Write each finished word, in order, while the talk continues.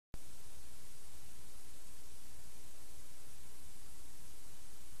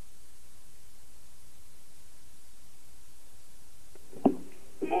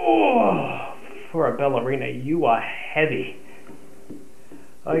ballerina. You are heavy.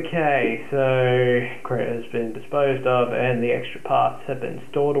 Okay, so crate has been disposed of and the extra parts have been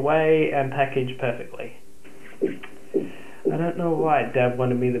stored away and packaged perfectly. I don't know why Dad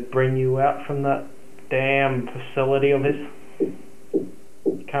wanted me to bring you out from that damn facility of his.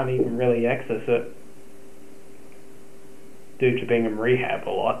 You can't even really access it due to being in rehab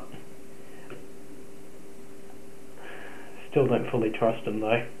a lot. Still don't fully trust him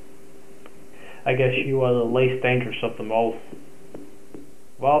though. I guess you are the least dangerous of them all.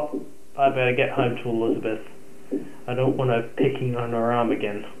 Well, I better get home to Elizabeth. I don't want her picking on her arm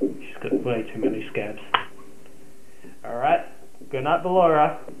again. She's got way too many scabs. Alright, good night,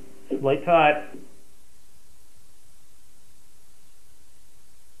 Ballora. Sleep tight.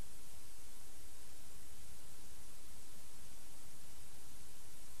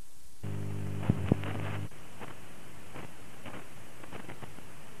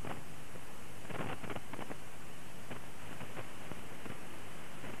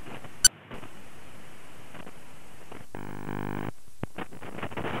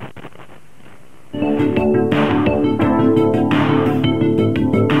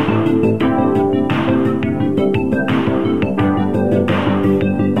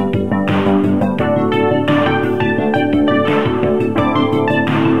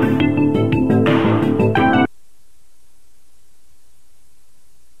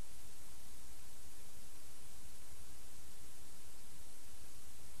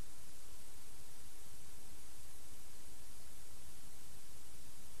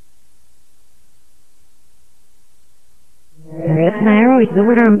 Narrow is the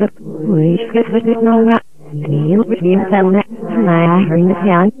worm, but we should put it no right. Deal between settlement, and I heard the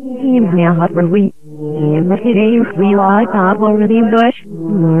town. Him now hot for we. Him the city, we like top over the bush.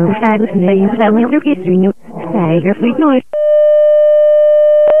 More sad as name, settlement of history, no. Stagger sweet noise.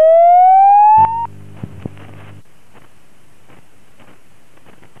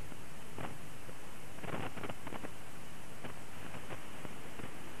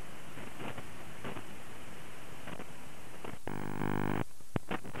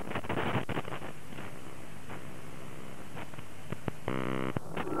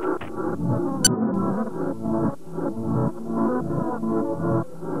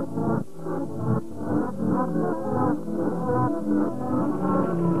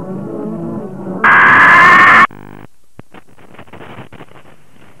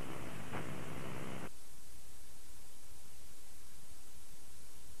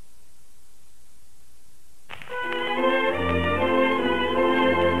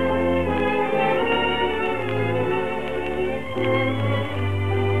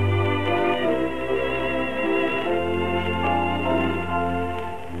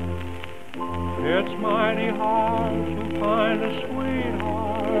 It's mighty hard to find a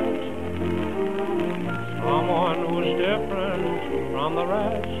sweetheart, someone who's different from the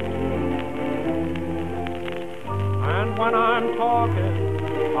rest. And when I'm talking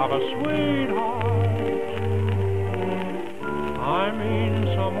of a sweetheart, I mean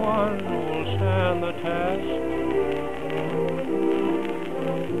someone who'll stand the test.